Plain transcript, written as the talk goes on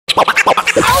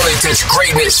I only touch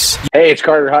greatness. Hey, it's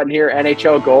Carter Hutton here,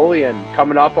 NHL goalie, and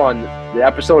coming up on the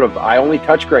episode of I Only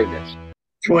Touch Greatness.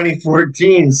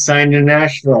 2014, signed in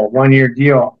Nashville, 1-year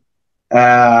deal.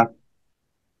 At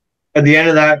the end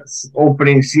of that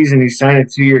opening season, he signed a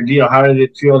 2-year deal. How did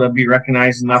it feel to be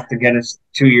recognized enough to get a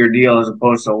 2-year deal as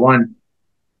opposed to one?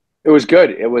 It was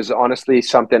good. It was honestly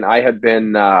something I had been,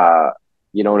 in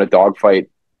a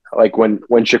dogfight. Like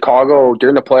when Chicago,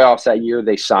 during the playoffs that year,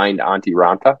 they signed Antti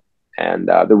Ranta, and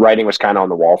the writing was kind of on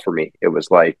the wall for me. It was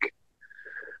like,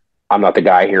 I'm not the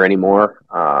guy here anymore.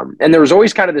 And there was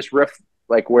always kind of this riff,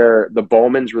 like where the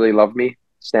Bowmans really loved me,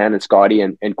 Stan and Scotty,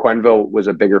 and Quenneville was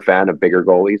a bigger fan of bigger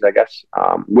goalies, I guess,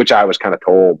 which I was kind of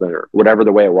told, or whatever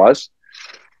the way it was.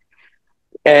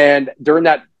 And during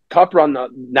that cup run,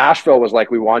 Nashville was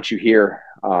like, we want you here.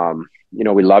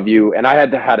 We love you. And I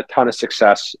had a ton of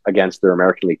success against their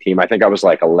American League team. I think I was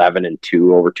like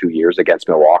 11-2 over 2 years against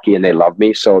Milwaukee, and they loved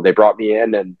me. So they brought me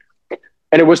in, and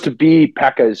it was to be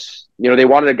Pekka's, they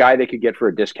wanted a guy they could get for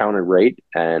a discounted rate.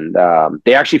 And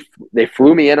they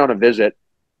flew me in on a visit.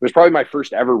 It was probably my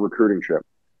first ever recruiting trip.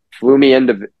 Flew me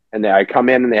into, and I come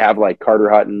in and they have like Carter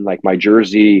Hutton, like my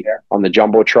jersey on the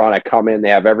Jumbotron. I come in, they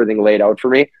have everything laid out for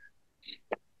me.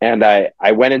 And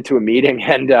I went into a meeting,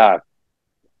 and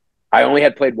I only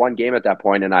had played one game at that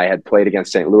point, and I had played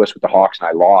against St. Louis with the Hawks, and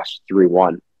I lost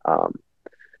 3-1.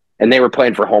 And they were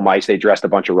playing for home ice. They dressed a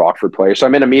bunch of Rockford players. So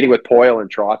I'm in a meeting with Poyle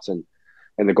and Trotz and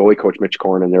the goalie coach, Mitch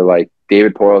Korn, and they're like,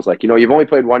 David Poyle's like, you've only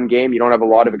played one game. You don't have a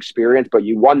lot of experience, but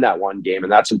you won that one game,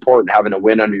 and that's important, having a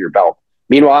win under your belt.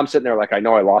 Meanwhile, I'm sitting there like, I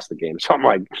know I lost the game. So I'm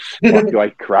like, do I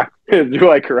correct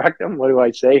him? What do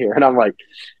I say here? And I'm like,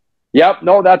 yep,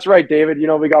 no, that's right, David.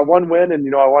 We got one win,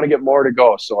 and, I want to get more to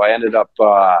go. So I ended up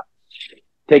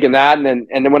taking that. And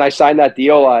then when I signed that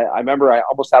deal, I remember I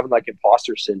almost having like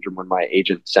imposter syndrome when my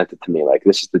agent sent it to me, like,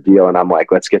 this is the deal. And I'm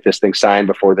like, let's get this thing signed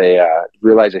before they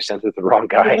realize I sent it to the wrong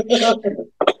guy.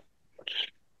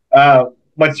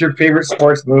 What's your favorite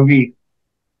sports movie?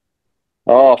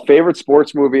 Oh, favorite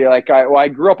sports movie. Like I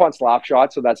grew up on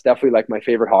Slapshot, so that's definitely like my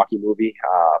favorite hockey movie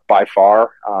by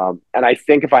far. And I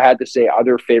think if I had to say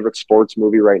other favorite sports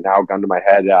movie right now, gun to my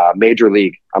head, Major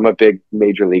League. I'm a big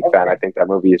Major League fan. I think that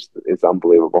movie is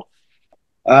unbelievable.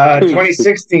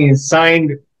 2016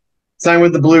 signed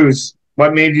with the Blues.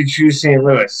 What made you choose St.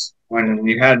 Louis when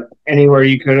you had anywhere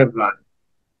you could have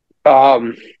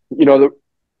gone?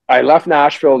 I left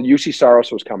Nashville. UC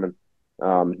Saros was coming.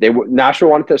 Nashville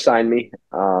wanted to sign me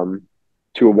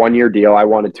to a 1-year deal. I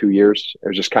wanted 2 years. It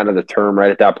was just kind of the term right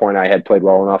at that point. I had played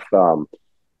well enough.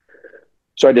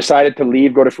 So I decided to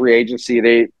leave, go to free agency.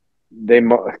 They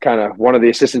kind of, one of the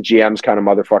assistant GMs kind of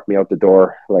motherfucked me out the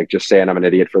door, like just saying I'm an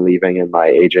idiot for leaving, and my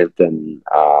agent. And,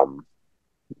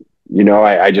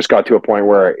 I just got to a point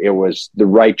where it was the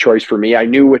right choice for me. I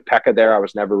knew with Pekka there, I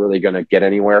was never really going to get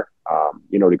anywhere,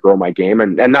 to grow my game.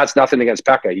 And that's nothing against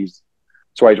Pekka.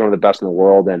 That's why he's one of the best in the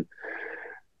world. And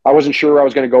I wasn't sure where I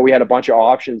was going to go. We had a bunch of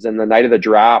options. And the night of the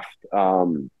draft,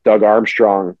 Doug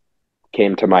Armstrong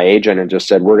came to my agent and just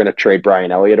said, we're going to trade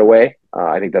Brian Elliott away.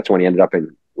 I think that's when he ended up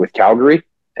with Calgary.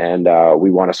 And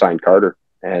we want to sign Carter.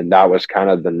 And that was kind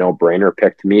of the no-brainer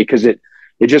pick to me, because it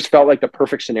just felt like the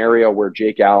perfect scenario where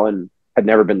Jake Allen had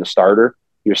never been the starter.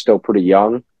 He was still pretty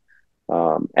young.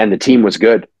 And the team was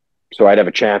good. So I'd have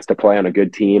a chance to play on a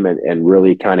good team and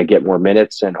really kind of get more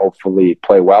minutes and hopefully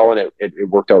play well. And it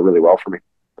worked out really well for me.